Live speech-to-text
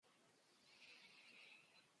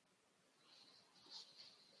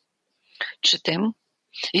четем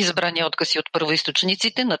избрани откази от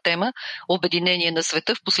първоизточниците на тема Обединение на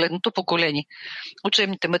света в последното поколение.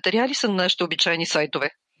 Учебните материали са на нашите обичайни сайтове.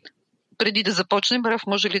 Преди да започнем, Раф,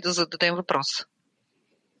 може ли да зададем въпрос?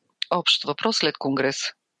 Общ въпрос след конгрес.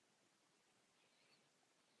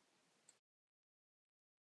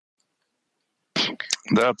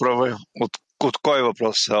 Да, пробвай. От кой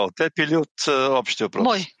въпрос? От теб или от общия въпрос?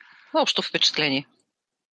 Мой. Общо впечатление.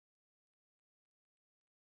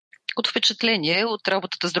 От впечатление от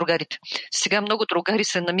работата с другарите. Сега много другари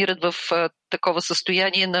се намират в такова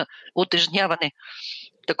състояние на утежняване.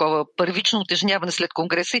 Такова първично утежняване след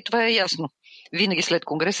конгреса и това е ясно. Винаги след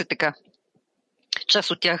конгрес е така.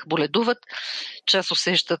 Част от тях боледуват, част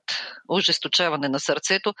усещат ожесточаване на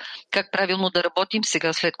сърцето. Как правилно да работим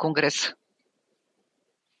сега след конгреса?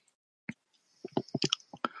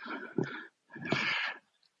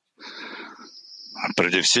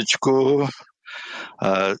 Преди всичко,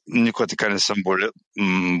 никога така не съм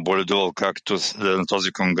боледувал както на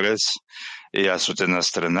този конгрес. И аз от една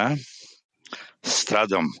страна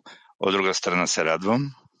страдам, от друга страна се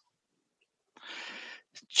радвам,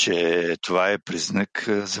 че това е признак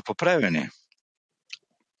за поправяне.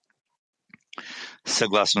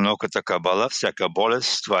 Съгласно науката Кабала, всяка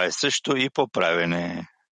болест, това е също и поправяне.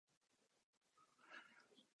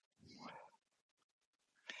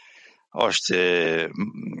 Още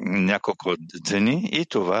няколко дни и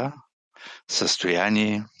това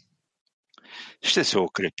състояние ще се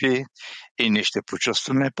укрепи и ние ще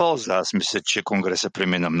почувстваме полза. Аз мисля, че конгреса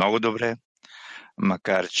премина много добре,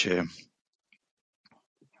 макар че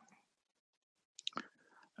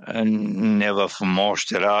не в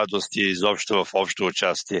мощ, радост и изобщо в общо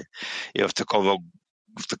участие и в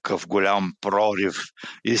такъв голям прорив,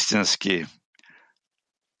 истински.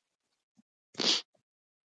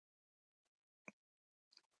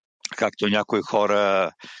 Както някои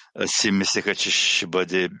хора си мислеха, че ще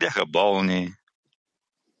бяха болни.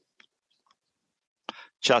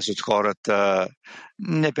 Част от хората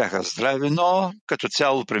не бяха здрави, но като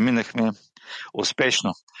цяло преминахме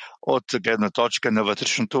успешно от гледна точка на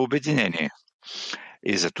вътрешното обединение.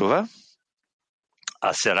 И за това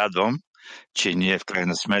аз се радвам, че ние в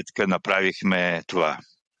крайна сметка направихме това.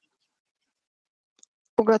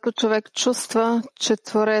 Когато човек чувства, че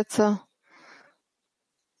Твореца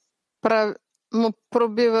му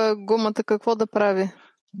пробива гумата, какво да прави?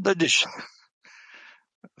 Да диша.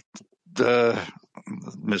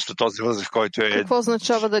 Вместо този въздух, който е... Какво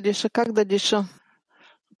означава да диша? Как да диша?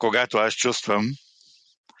 Когато аз чувствам,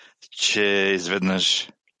 че изведнъж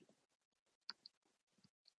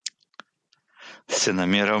се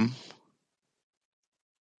намирам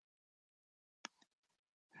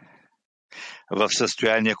в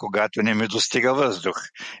състояние, когато не ми достига въздух,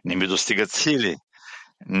 не ми достигат сили,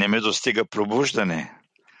 не ми достига пробуждане.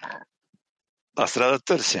 Аз трябва да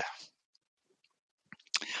търся.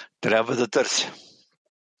 Трябва да търся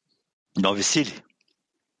нови сили.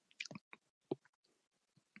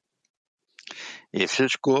 И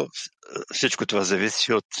всичко това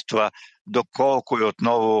зависи от това, доколко и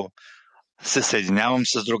отново се съединявам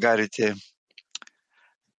с другарите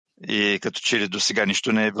и като че ли до сега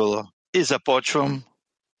нищо не е било. И започвам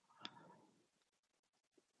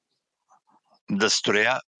да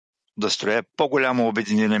строя по-голямо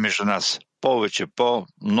обединение между нас. Повече,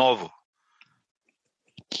 по-ново.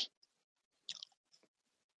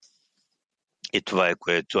 И това е,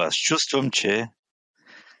 което аз чувствам, че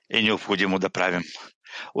е необходимо да правим.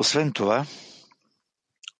 Освен това,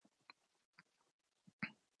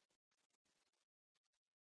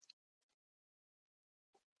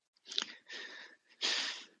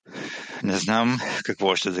 не знам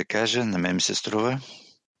какво ще да кажа, на мен ми се струва.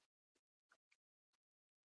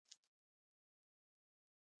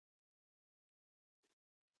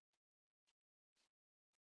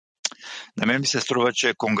 На мен ми се струва,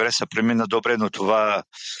 че конгреса премина добре, но това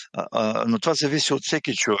зависи от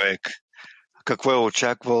всеки човек. Какво е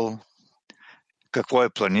очаквал, какво е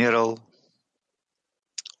планирал.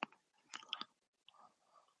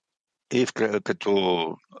 И в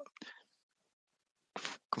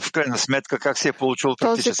крайна сметка как се е получил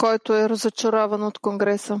практически. Този, който е разочарован от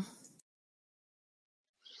конгреса.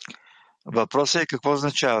 Въпросът е какво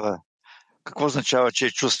означава. Какво означава, че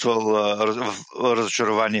е чувствал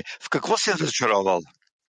разочарование? В какво се е разочаровал?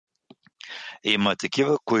 Има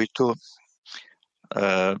такива, които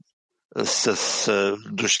са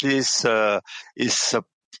дошли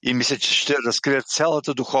и мислят, че ще разкрият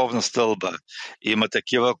цялата духовна стълба. Има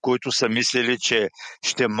такива, които са мислили, че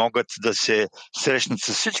ще могат да се срещнат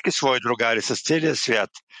с всички свои другари, с целия свят.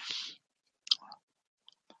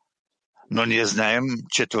 Но ние знаем,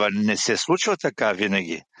 че това не се случва така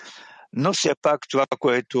винаги. Но все пак това,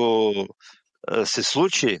 което се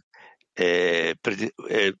случи, е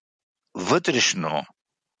вътрешно.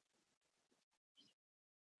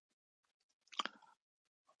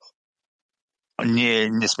 Ние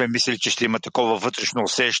не сме мислили, че ще има такова вътрешно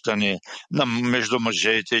усещане между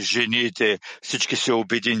мъжете, жените, всички се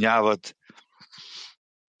обединяват.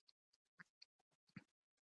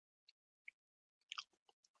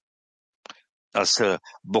 Аз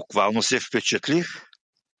буквално се впечатлих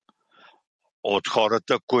от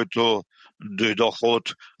хората, които дойдоха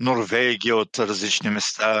от Норвегия, от различни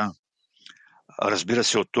места, разбира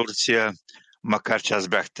се, от Турция, макар че аз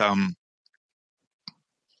бях там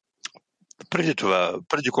преди това,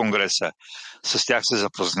 преди конгреса. С тях се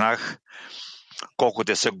запознах, колко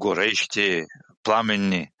те са горещи,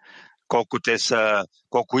 пламенни,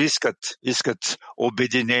 колко искат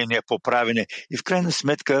обединение, поправене. И в крайна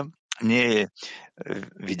сметка ние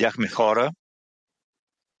видяхме хора,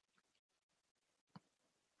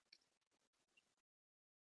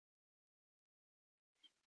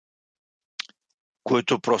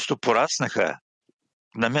 които просто пораснаха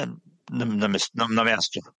на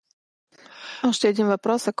място. Още един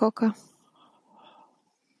въпрос, Кока.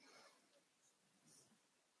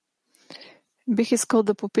 Бих искал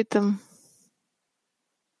да попитам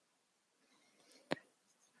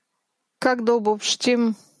как да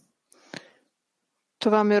обобщим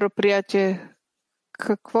това мероприятие.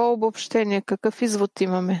 Какво обобщение, какъв извод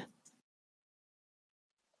имаме?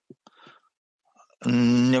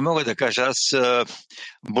 Не мога да кажа. Аз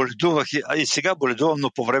боледувах и сега боледувам,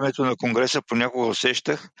 но по времето на конгреса понякога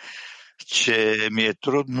усещах, че ми е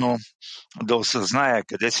трудно да осъзная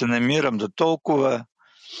къде се намирам, да толкова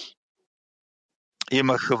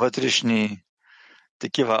имах вътрешни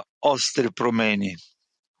такива остри промени.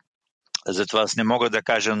 Затова аз не мога да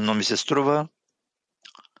кажа, но ми се струва,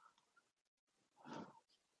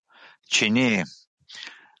 че ние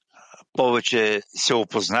повече се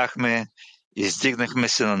опознахме, издигнахме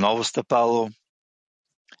се на ново стъпало,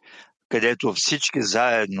 където всички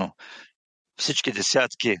заедно, всички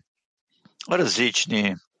десятки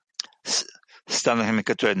различни, станахме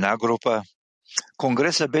като една група.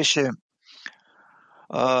 Конгресът беше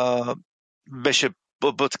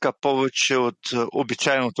така повече от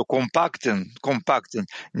обичайното, компактен.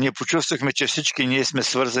 Ние почувствахме, че всички ние сме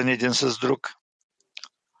свързани един с друг.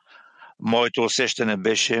 Моето усещане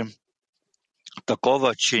беше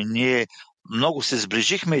такова, че ние много се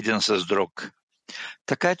сближихме един с друг.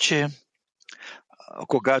 Така че,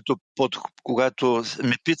 когато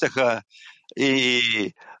ме питаха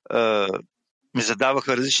и ми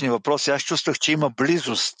задаваха различни въпроси, аз чувствах, че има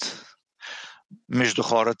близост между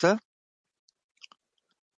хората,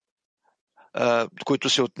 които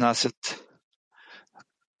се отнасят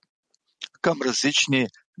към различни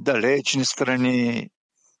далечни страни,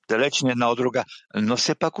 далечни една от друга, но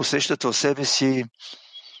все пак усещат в себе си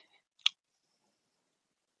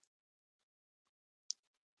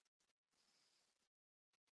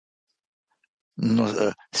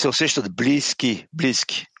но се усещат близки.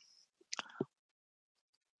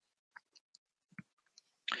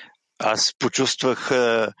 Аз почувствах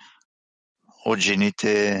от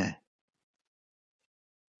жените,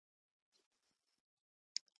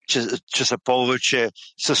 че са повече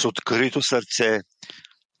с открито сърце,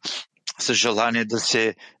 с желание да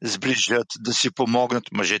се сближат, да си помогнат.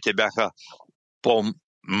 Мъжете бяха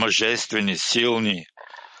по-мъжествени, силни.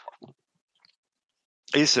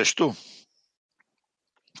 И също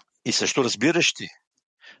разбиращи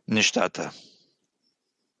нещата.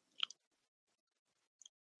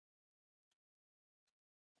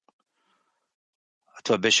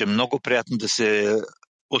 Това беше много приятно да се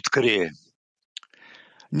открие.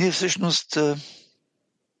 Ние всъщност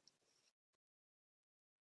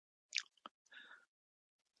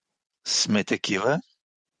сме такива,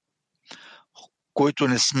 които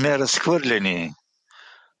не сме разхвърлени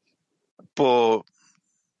по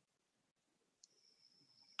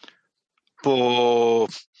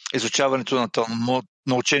изучаването на Талмуд,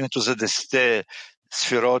 на учението за 10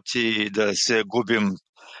 сфироти, да се губим,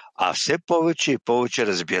 а все повече и повече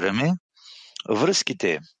разбираме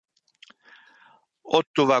връзките от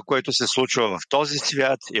това, което се случва в този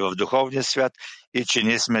свят и в духовния свят, и че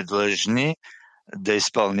ние сме длъжни да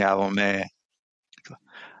изпълняваме.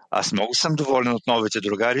 Аз много съм доволен от новите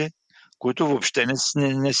другари, които въобще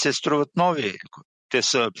не се струват нови. Те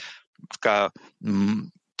са така,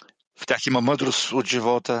 в тях има мъдрост от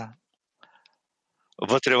живота,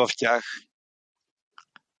 вътре в тях.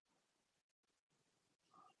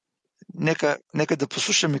 Нека да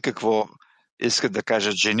послушаме какво искат да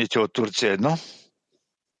кажат жените от Турция едно.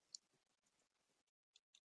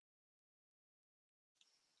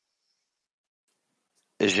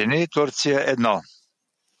 Жени Турция 1.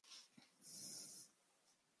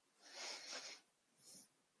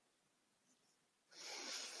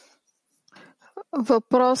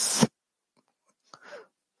 Въпрос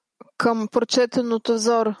към прочетеното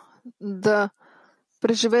взор. Да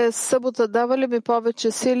преживея събота дава ли ми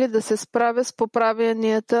повече сили да се справя с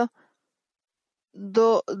поправянията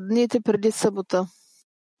до дните преди събота?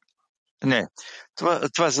 Не,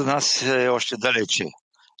 това за нас е още далече.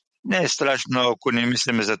 Не е страшно, ако не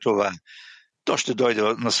мислиме за това. То ще дойде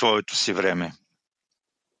на своето си време.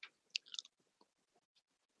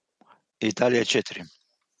 Италия 4.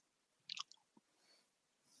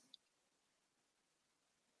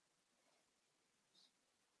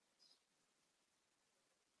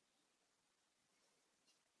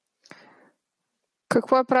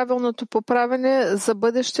 Какво е правилното поправяне за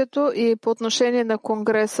бъдещето и по отношение на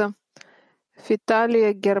Конгреса? В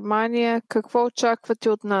Италия, Германия, какво очаквате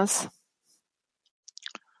от нас?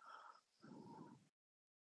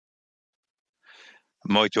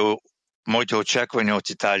 Моите очаквания от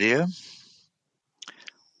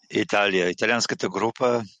италианската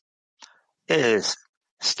група е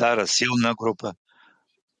стара, силна група.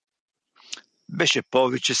 Беше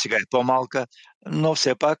повече, сега е по-малка, но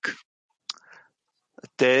все пак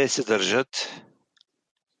те се държат,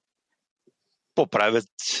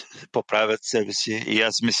 поправят себе си. И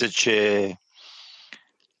аз мисля, че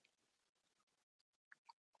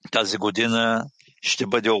тази година ще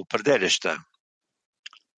бъде определяща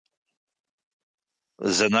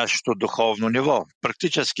за нашето духовно ниво.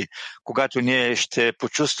 Практически, когато ние ще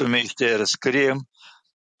почувстваме и ще разкрием,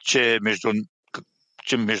 че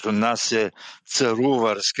между нас се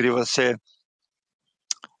царува, разкрива се,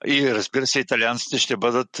 и разбира се, италианците ще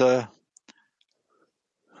бъдат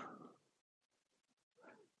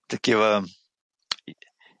такива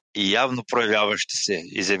и явно проявяващи се,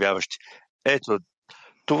 изявяващи. Ето,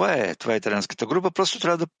 това е италианската група. Просто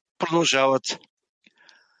трябва да продължават.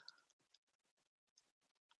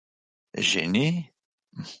 Жени.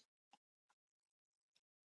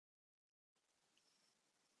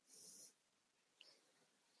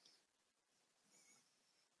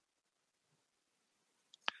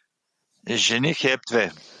 Жени Хеп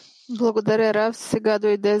 2. Благодаря, Рав. Сега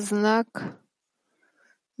дойде знак.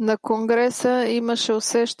 На Конгреса имаше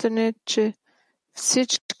усещане, че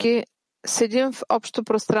всички седим в общо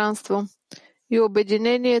пространство и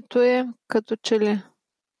обединението е като че ли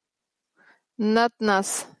над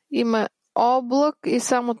нас. Има облак и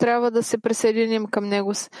само трябва да се присъединим към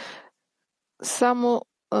него. Само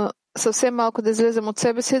съвсем малко да излезем от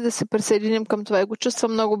себе си и да се присъединим към това. И го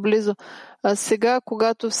чувствам много близо. А сега,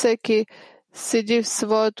 когато всеки седи в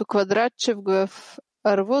своето квадратче, в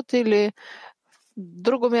Арвуд или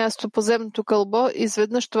друго място по земното кълбо,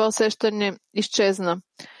 изведнъж това усещане изчезна.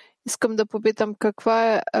 Искам да попитам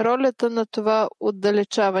каква е ролята на това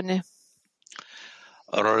отдалечаване?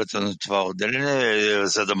 Ролята на това отделяне е,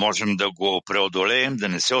 за да можем да го преодолеем, да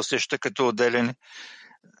не се усеща като отделяне,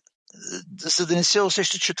 за да не се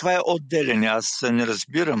усеща, че това е отделяне. Аз не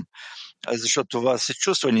разбирам, защото това се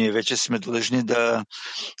чувства. Ние вече сме длъжни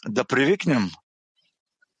да привикнем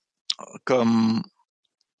към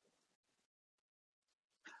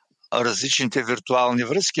различните виртуални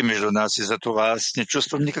връзки между нас и за това аз не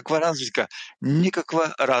чувствам никаква разлика.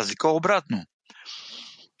 Никаква разлика обратно.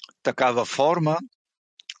 Такава форма,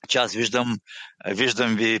 че аз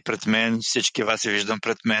виждам ви пред мен, всички вас се виждам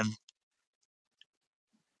пред мен.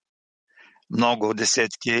 Много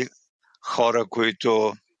десетки хора,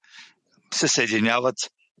 които се съединяват.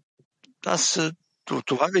 Аз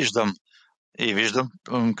това виждам. И виждам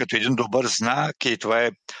като един добър знак и това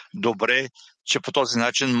е добре, че по този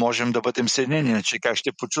начин можем да бъдем съединени. Иначе как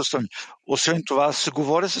ще почувствам? Освен това, аз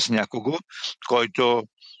говоря с някого, който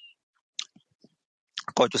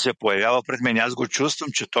се появява пред мен. Аз го чувствам,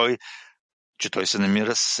 че той се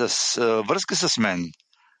намира връзка с мен.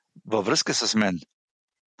 Във връзка с мен.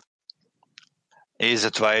 И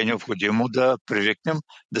затова е необходимо да привикнем,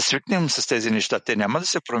 да свикнем с тези неща. Те няма да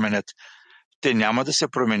се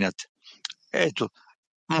променят. Ето,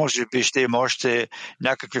 може би ще има още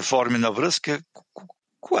някакви форми на връзка,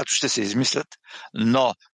 когато ще се измислят,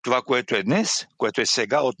 но това, което е днес, което е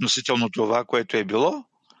сега, относително това, което е било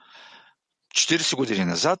 40 години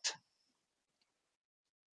назад,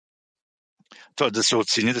 то да се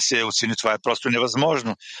оцени, това е просто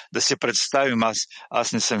невъзможно. Да се представим,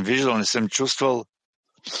 аз не съм виждал, не съм чувствал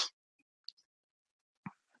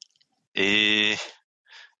и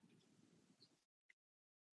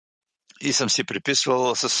съм си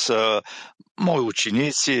приписвал с мои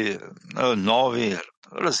ученици, нови,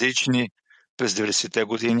 различни, през 90-те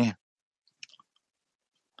години.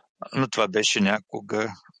 но това беше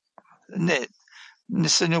някога. Не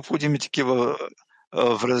са необходими такива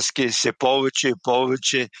връзки, все повече и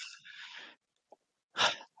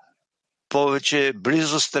повече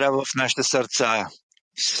близост трябва в нашите сърца.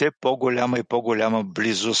 Все по-голяма и по-голяма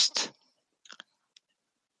близост.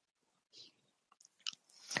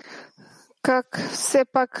 Как все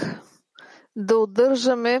пак да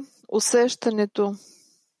удържаме усещането,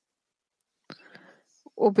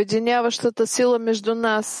 обединяващата сила между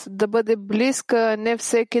нас, да бъде близка, а не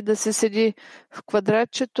всеки да се седи в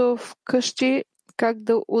квадратчето в къщи, как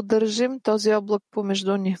да удържим този облак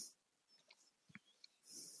помежду ни.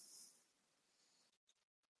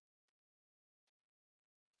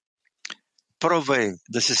 Пробвай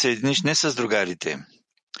да се съединиш не с другарите,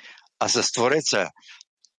 а с Твореца,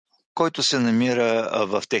 който се намира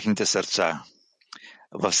в техните сърца,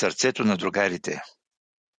 в сърцето на другарите.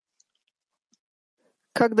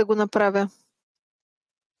 Как да го направя?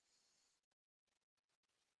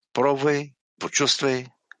 Пробвай, почувствай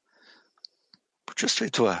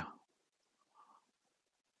това.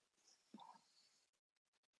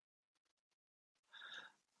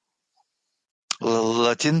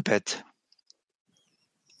 Латин 5.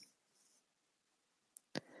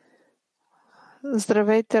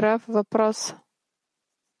 Здравейте, Раф. Въпрос.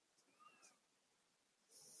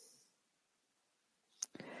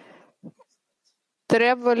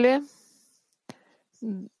 Трябва ли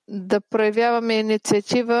да проявяваме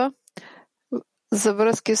инициатива за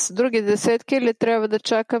връзки с други десетки или трябва да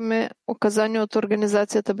чакаме указания от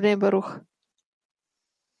организацията Бней Барух?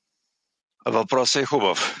 Въпросът е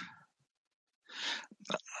хубав.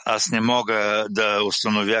 Аз не мога да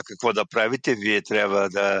установя какво да правите. Вие трябва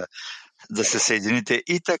да се съедините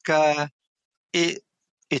и така, и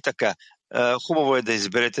така. Хубаво е да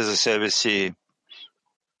изберете за себе си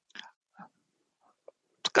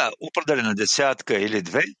така определена десятка или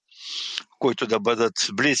две, които да бъдат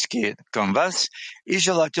близки към вас, и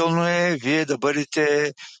желателно е вие да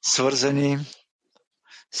бъдете свързани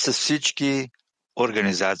с всички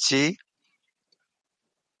организации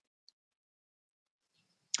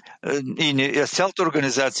и с цялата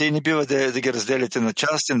организация, не бива да ги разделите на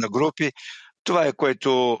части, на групи. Това е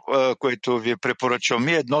което ви препоръчвам,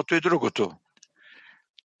 и едното и другото.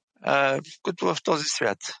 Като в този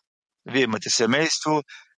свят. Вие имате семейство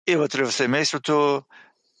и вътре в семейството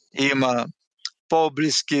има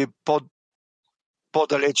по-близки,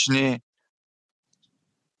 по-далечни,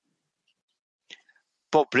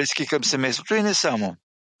 по-близки към семейството и не само.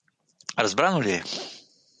 Разбрано ли е?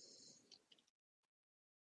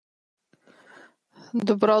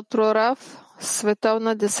 Добро утро, Раф.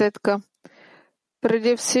 Световна десетка.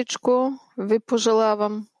 Преди всичко ви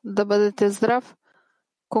пожелавам да бъдете здрав.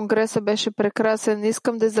 Конгресът беше прекрасен.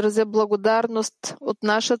 Искам да изразя благодарност от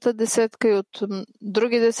нашата десетка и от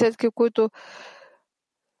други десетки, които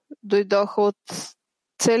дойдоха от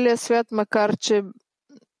целия свят, макар че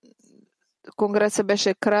конгресът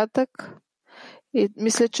беше кратък. И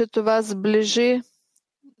мисля, че това сближи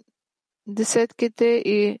десетките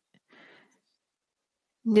и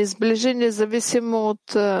ни сближи независимо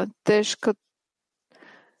от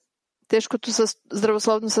тежкото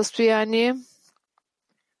здравословно състояние.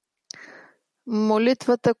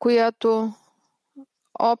 Молитвата,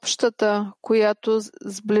 общата, която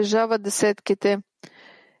сближава десетките.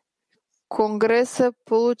 Конгреса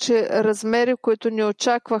получи размери, които не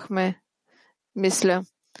очаквахме, мисля.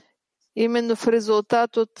 Именно в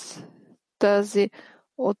резултат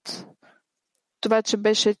от това, че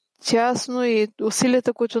беше тясно и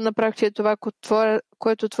усилията, които направихте, и това,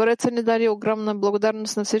 което Твореца ни даде, огромна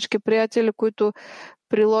благодарност на всички приятели, които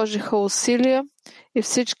приложиха усилия, и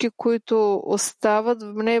всички, които остават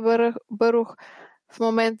в Бней Барух в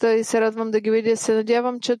момента, и се радвам да ги видя. Се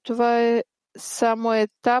надявам, че това е само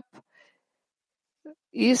етап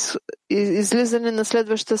излизане на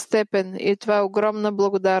следваща степен, и това е огромна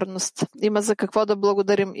благодарност. Има за какво да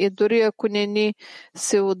благодарим, и дори ако не ни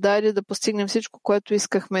се удаде да постигнем всичко, което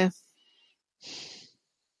искахме.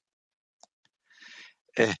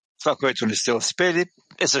 Това, което не сте успели,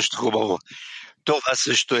 е също хубаво. Това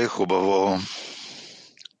също е хубаво.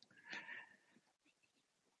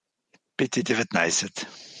 5:19.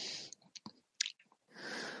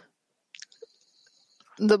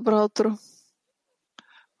 Добро утро.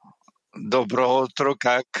 Добро утро,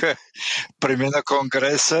 как премина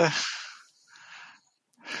конгреса?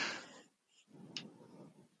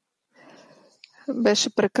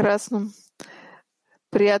 Беше прекрасно.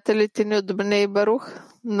 Приятелите ни от Бней Барух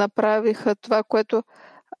направиха това, което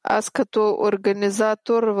аз като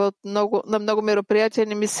организатор на много мероприятия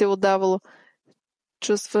не ми се удавало.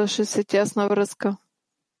 Чувстваше се тясна връзка.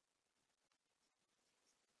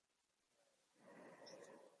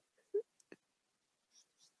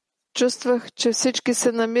 чувствах, че всички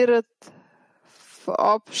се намират в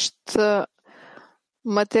общ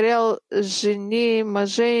материал, жени,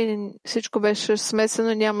 мъже, всичко беше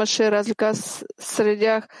смесено, нямаше разлика. Аз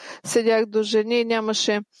седях до жени,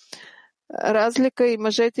 нямаше разлика и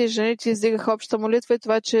мъжете и жените издигаха обща молитва и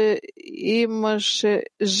това, че имаше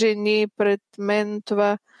жени пред мен,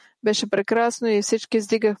 това беше прекрасно и всички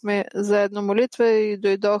издигахме заедно молитва и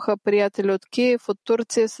дойдоха приятели от Киев, от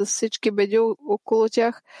Турция с всички беди около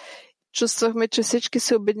тях. Чувствахме, че всички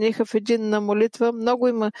се обединиха в единна молитва.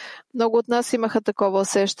 Много от нас имаха такова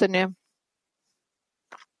усещане.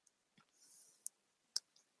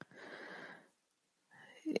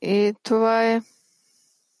 И това е.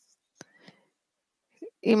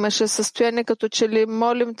 Имаше състояние, като че ли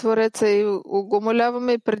молим Твореца и го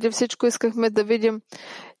моляваме и преди всичко искахме да видим,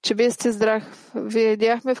 че вие сте здрав.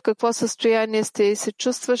 Видяхме в какво състояние сте и се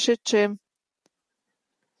чувстваше, че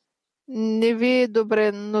не ви е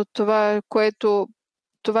добре, но това,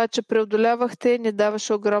 че преодолявахте, ни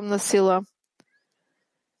даваше огромна сила.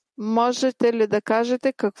 Можете ли да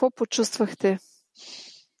кажете какво почувствахте?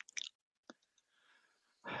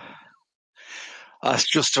 Аз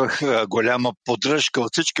чувствах голяма поддръжка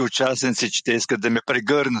от всички участници, че те искат да ме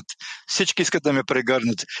прегърнат. Всички искат да ме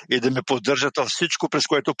прегърнат и да ме поддържат във всичко, през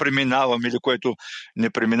което преминавам или което не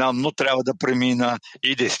преминавам, но трябва да премина.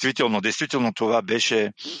 И действително това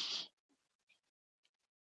беше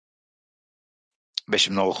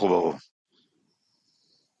много хубаво.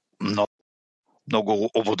 Много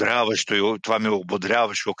ободряващо и това ме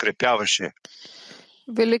ободряваше, укрепяваше.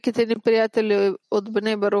 Великите ни приятели от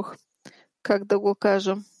Бней Барух, как да го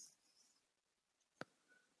кажа?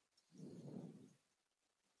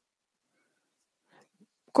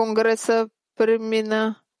 Конгреса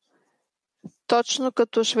премина точно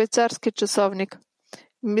като швейцарски часовник.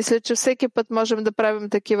 Мисля, че всеки път можем да правим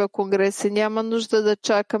такива конгреси. Няма нужда да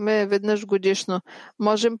чакаме веднъж годишно.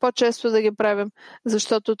 Можем по-често да ги правим,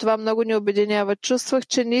 защото това много ни обединява. Чувствах,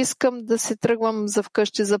 че не искам да си тръгвам за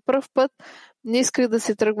вкъщи за пръв път. Не исках да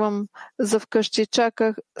си тръгвам за вкъщи.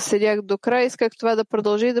 Чаках, седях до края, исках това да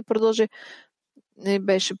продължи и да продължи. И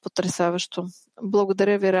беше потресаващо.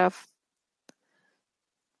 Благодаря ви, Рав.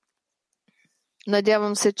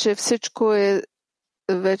 Надявам се, че всичко е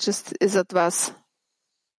вече зад вас.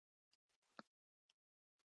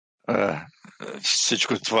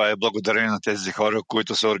 Всичко това е благодарение на тези хора,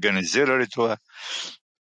 които са организирали това.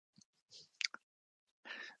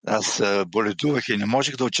 Аз боледувах и не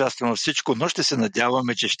можех да участвам във всичко, но ще се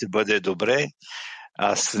надяваме, че ще бъде добре.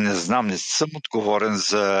 Аз не знам, не съм отговорен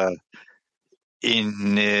за и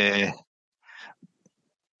не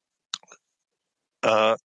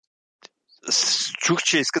чух,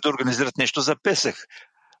 че искат да организират нещо за Песах.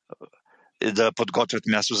 Да подготвят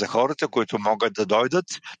място за хората, които могат да дойдат,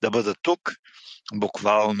 да бъдат тук,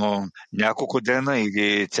 буквално няколко дена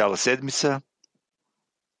или цяла седмица.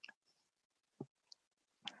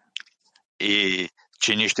 И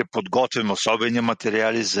че ние ще подготвим особени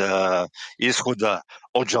материали за изхода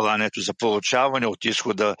от желанието за получаване, от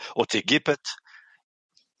изхода от Египет.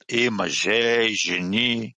 И мъже, и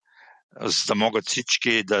жени, за да могат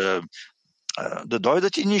всички да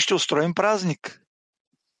дойдат и ние ще устроим празник.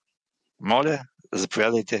 Моля,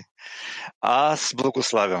 заповядайте. Аз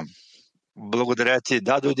благославям. Благодаря ти,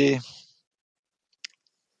 Дадоди.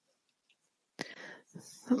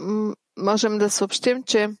 Можем да съобщим,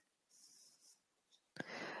 че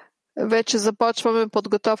вече започваме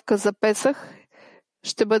подготовка за Песах.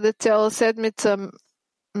 Ще бъде цяла седмица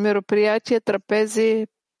мероприятия, трапези,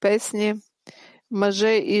 песни,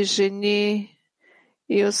 мъже и жени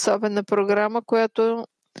и особена програма, която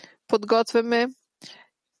подготвяме.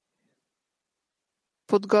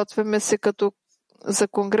 Подготвяме се като за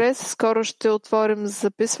конгрес. Скоро ще отворим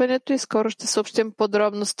записването и скоро ще съобщим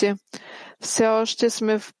подробности. Все още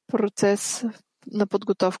сме в процес на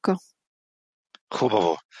подготовка.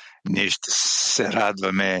 Хубаво. Ние ще се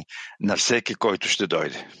радваме на всеки, който ще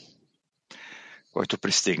дойде. Който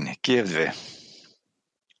пристигне. Киев 2.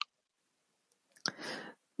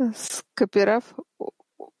 Скъпи Рав,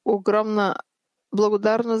 огромна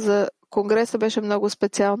благодарност за конгреса, беше много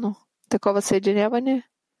специално. Такова съединяване.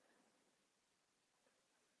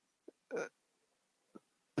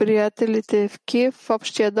 Приятелите в Киев, в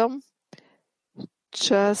общия дом,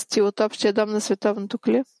 части от общия дом на Световното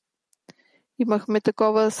кле. Имахме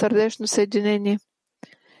такова сърдечно съединение.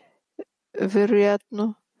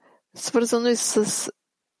 Вероятно, свързано и с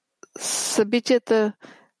събитията,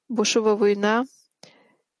 бушува война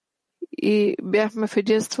и бяхме в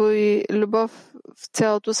единство и любов в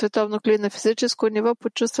цялото световно кле. На физическо ниво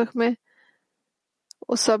почувствахме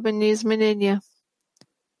особени изменения.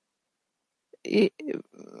 и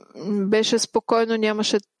беше спокойно,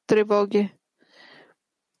 нямаше тревоги.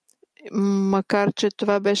 Макар че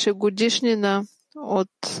това беше годишнина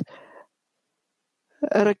от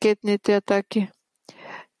ракетните атаки.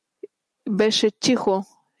 Беше тихо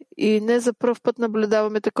и не за пръв път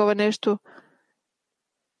наблюдаваме такова нещо.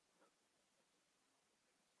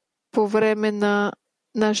 По време на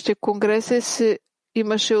нашите конгреси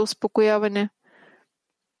имаше успокояване.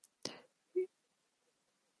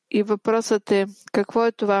 И въпросът е, какво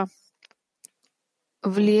е това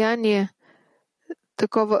влияние,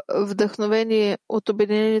 такова вдъхновение от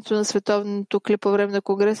обединението на световното клип по време на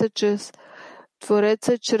конгреса, че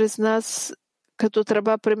Твореца чрез нас като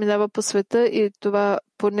тръба преминава по света и това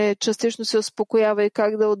поне частично се успокоява и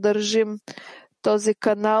как да удържим този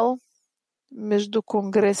канал между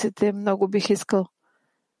конгресите. Много бих искал.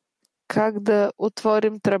 Как да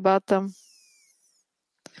отворим тръбата?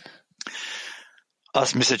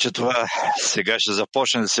 Аз мисля, че това сега ще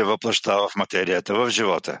започне да се въплъщава в материята, в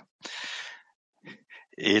живота.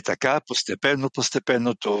 И така,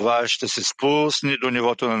 постепенно това ще се спусне до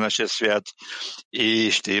нивото на нашия свят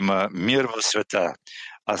и ще има мир в света.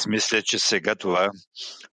 Аз мисля, че сега това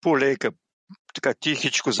полека, така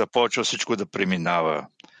тихичко започва всичко да преминава.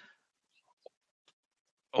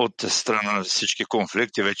 От страна на всички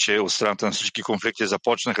конфликти, вече от страната на всички конфликти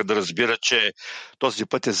започнаха да разбират, че този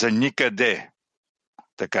път е за никъде.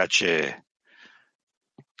 Така че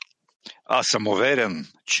аз съм уверен,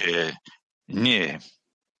 че ние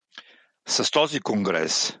с този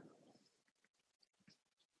конгрес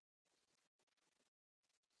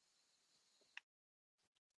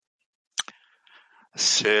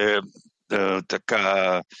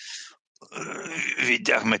така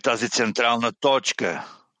видяхме тази централна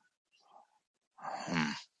точка.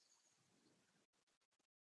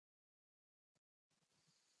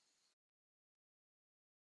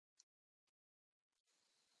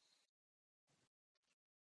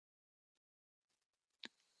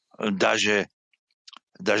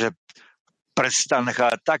 Даже престанаха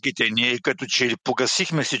атаките. Ние като че ли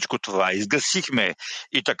погасихме всичко това, изгасихме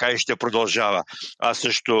и така и ще продължава. Аз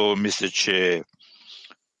също мисля, че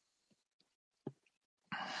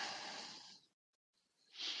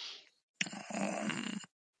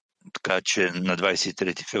така че на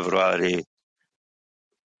 23 февруари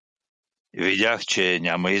видях, че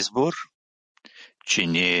няма избор, че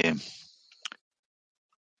ние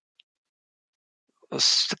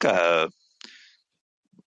така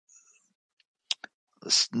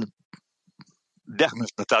бяхме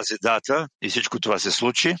на тази дата и всичко това се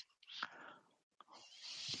случи.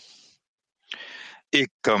 И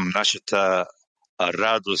към нашата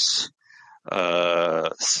радост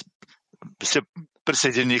се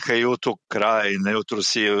присъединиха и от Украина, и от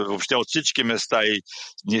Русия, въобще от всички места и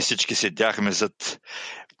ние всички седяхме зад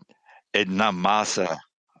една маса,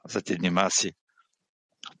 зад едни маси.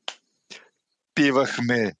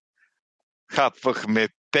 Пивахме, хапвахме,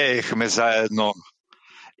 пеехме заедно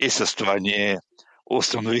и с това ние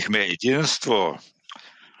установихме единство,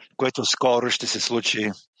 което скоро ще се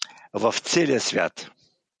случи в целия свят.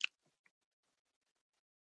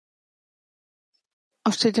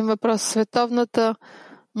 Още един въпрос. Световната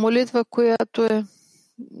молитва, която е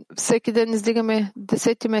всеки ден издигаме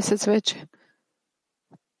 10-ти месец вече.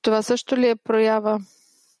 Това също ли е проява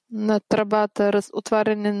на тръбата,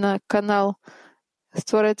 отваряне на канал?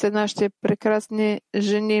 Створете, нашите прекрасни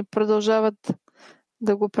жени продължават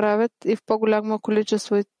да го правят и в по-голямо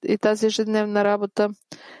количество. И тази ежедневна работа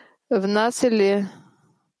внася ли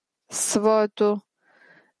своето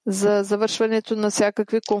за завършването на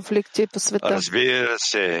всякакви конфликти по света? Разбира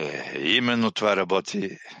се, именно това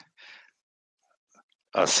работи.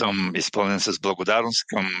 Аз съм изпълнен с благодарност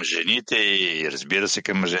към жените и разбира се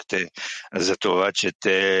към мъжете за това, че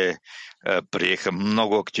те приеха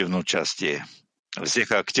много активно участие.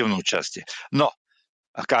 Взеха активно участие. Но,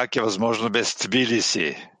 как е възможно без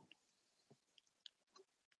Тбилиси?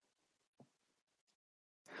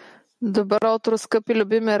 Добро утро, скъпи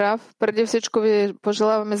любими Рав. Преди всичко ви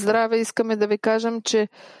пожелаваме здраве. Искаме да ви кажем, че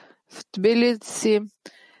в Тбилиси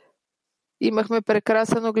имахме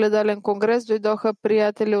прекрасен огледален конгрес. Дойдоха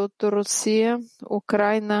приятели от Русия,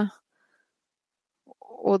 Украина,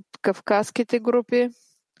 от кавказските групи,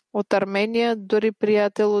 от Армения, дори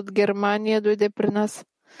приятел от Германия дойде при нас.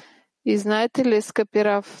 И знаете ли, скъпи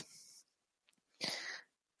Рав,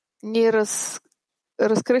 ние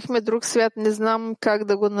разкрихме друг свят, не знам как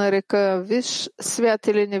да го нарека виж, свят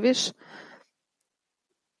или не виж,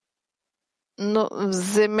 но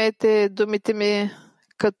вземете думите ми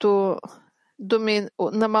като думи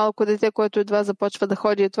на малко дете, което едва започва да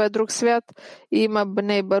ходи. Това е друг свят и има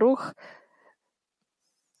Бней Барух,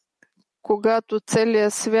 когато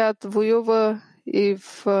целият свят воюва и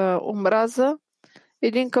в омраза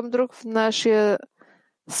един към друг в нашия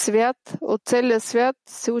свят, от целия свят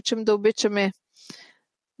се учим да обичаме.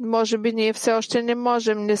 Може би ние все още не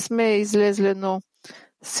можем, не сме излезли, но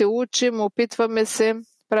се учим, опитваме се,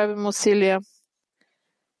 правим усилия.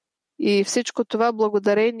 И всичко това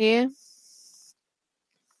благодарение,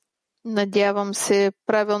 надявам се,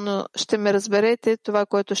 правилно ще ме разберете това,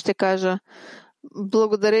 което ще кажа.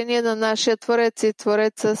 Благодарение на нашия Творец и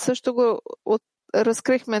Твореца също го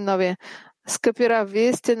разкрихме новия. Скъпи Рав,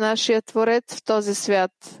 вие сте нашия Творец в този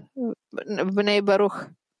свят, в Бней Барух.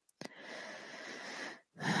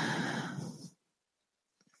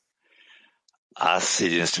 Аз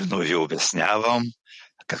единствено ви обяснявам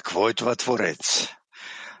какво е това Творец,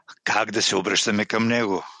 как да се обръщаме към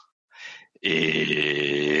него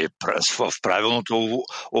и в правилното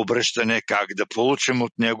обръщане как да получим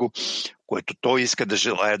от него, което той иска да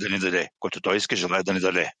желая да ни даде, което той иска желая да ни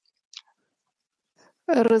даде.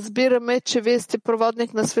 Разбираме, че вие сте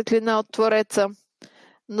проводник на светлина от Твореца,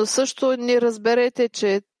 но също ни разберете,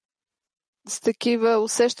 че с такива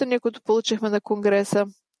усещания, които получихме на Конгреса,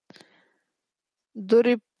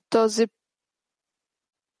 дори този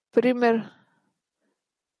пример,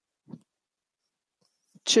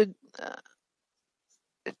 че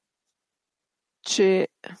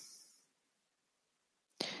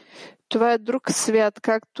това е друг свят,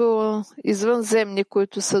 както извънземни,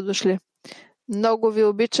 които са дошли. Много ви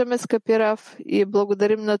обичаме, скъпи Рав, и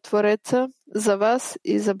благодарим на Твореца за вас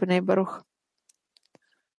и за Бней Барух.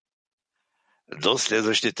 До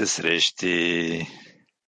следващите срещи.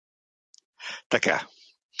 Така.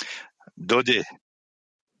 Доди.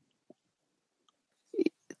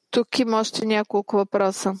 Тук има още няколко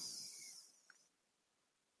въпроса.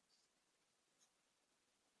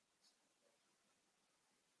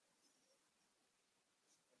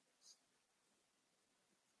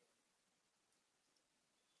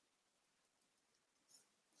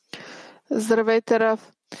 Здравейте,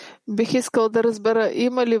 Рав. Бих искал да разбера,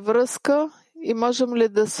 има ли връзка и можем ли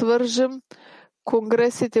да свържем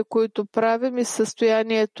конгресите, които правим, и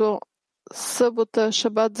състоянието събота,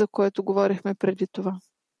 шабат, за което говорихме преди това?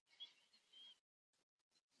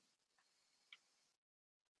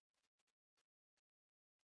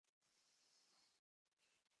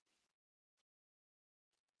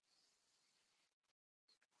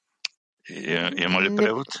 Има ли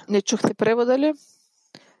превод? Не чухте превода ли?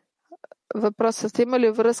 Въпросът е: има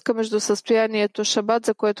ли връзка между състоянието шабат,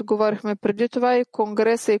 за което говорихме преди това, и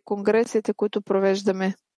конгреса и конгресите, които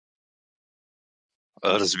провеждаме?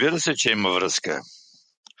 Разбира се, че има връзка,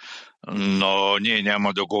 но ние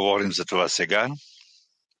няма да говорим за това сега.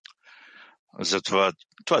 Затова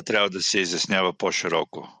това трябва да се изяснява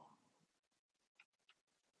по-широко.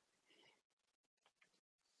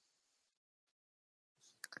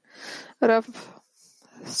 Рав,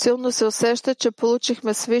 силно се усеща, че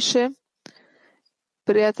получихме свише.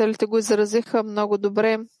 Приятелите го изразиха много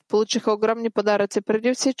добре. Получиха огромни подаръци.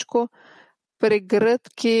 Преди всичко,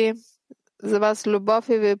 прегръдки, за вас любов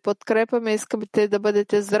и ви подкрепяме. Искаме да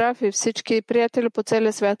бъдете здрави, всички приятели по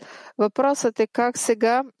целия свят. Въпросът е как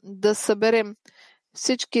сега да съберем.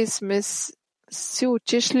 Всички сме си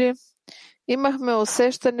отишли. Имахме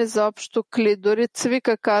усещане за общо кли. Дори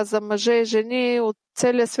Цвика каза, мъже и жени от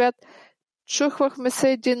целия свят чухвахме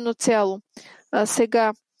се единно цяло. А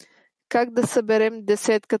сега, как да съберем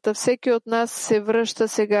десетката? Всеки от нас се връща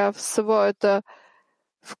сега в своята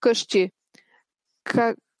вкъщи.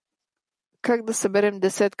 Как да съберем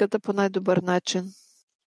десетката по най-добър начин?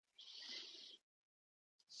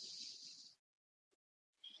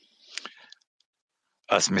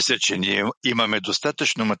 Аз мисля, че ние имаме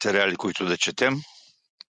достатъчно материали, които да четем,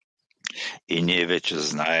 и ние вече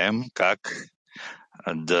знаем как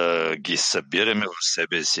да ги събираме в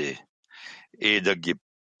себе си и да ги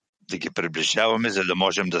приближаваме, за да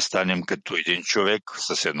можем да станем като един човек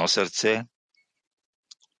с едно сърце.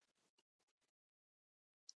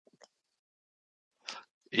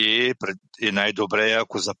 И най-добре е,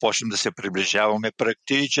 ако започнем да се приближаваме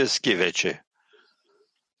практически вече.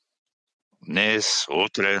 Днес,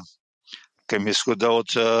 утре, към изхода от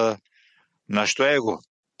нашето его.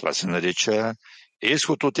 Това се нарича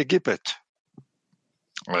изход от Египет.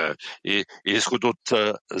 И изход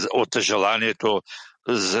от желанието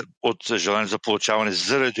за получаване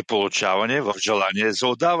заради получаване в желание за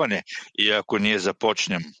отдаване. И ако ние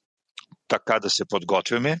започнем така да се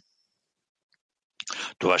подготвяме,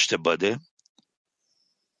 това ще бъде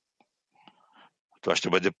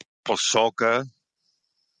посока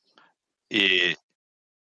и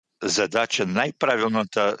задача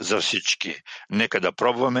най-правилната за всички. Нека да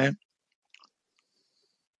пробваме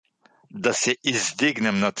да се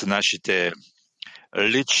издигнем над нашия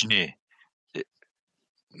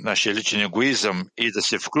личен егоизъм и да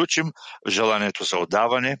се включим в желанието за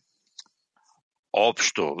отдаване,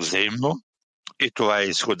 общо, взаимно. И това е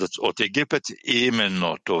изходът от Египет. И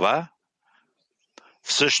именно това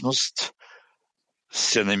всъщност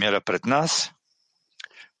се намира пред нас.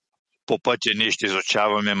 По пътя ние ще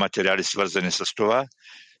изучаваме материали, свързани с това.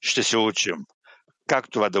 Ще се учим как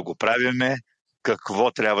това да го правиме,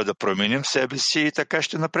 какво трябва да променим в себе си и така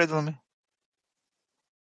ще напредваме.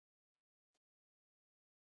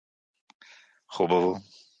 Хубаво.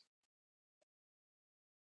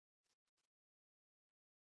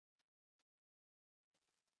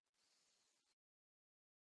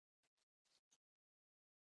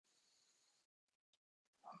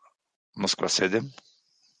 Москва 7.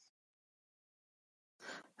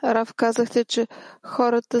 Рав, казахте, че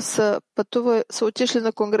хората са отишли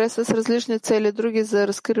на конгреса с различни цели, други за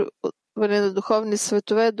разкриване на духовни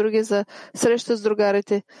светове, други за среща с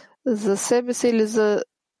другарите, за себе си или за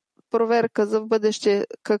проверка за в бъдеще.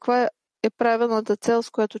 Каква е правилната цел, с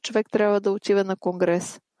която човек трябва да отива на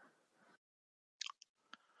конгрес?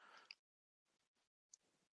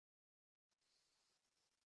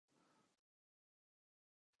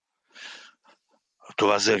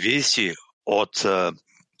 Това зависи от,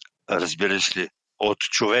 разбираш ли, от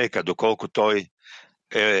човека, доколко той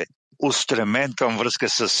е устремен към връзка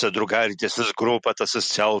с другарите, с групата, с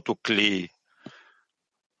цялото кли,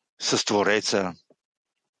 с Твореца.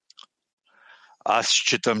 Аз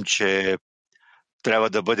считам, че трябва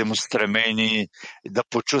да бъдем устремени да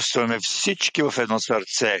почувстваме всички в едно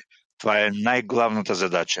сърце. Това е най-главната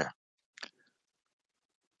задача.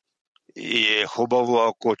 И е хубаво,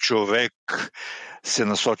 ако човек се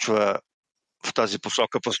насочва в тази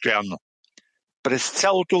посока постоянно. През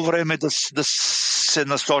цялото време да се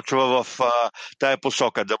насочва в тая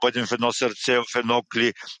посока, да бъдем в едно сърце, в едно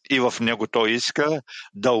кли и в него той иска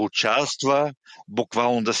да участва,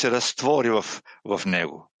 буквално да се разтвори в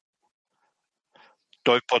него.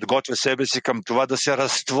 Той подготвя себе си към това да се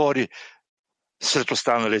разтвори сред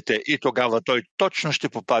останалите и тогава той точно ще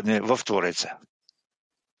попадне в Твореца.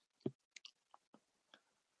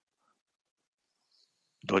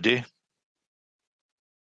 Доди?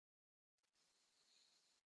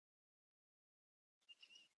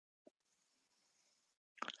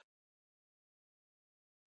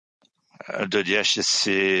 Доди, аз ще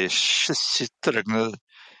си тръгна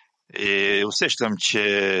и усещам,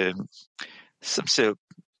 че съм се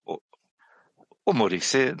уморих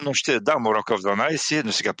се, но ще дам урока в 12,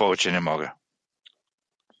 но сега повече не мога.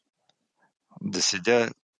 Да седя.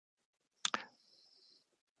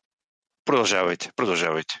 Продължавайте.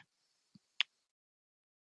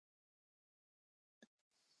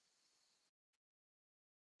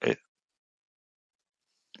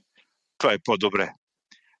 Това е по-добре.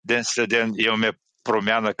 Ден след ден имаме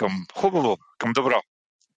промяна към хубаво, към добро.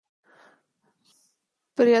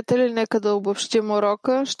 Приятели, нека да обобщим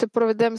урока. Ще проведем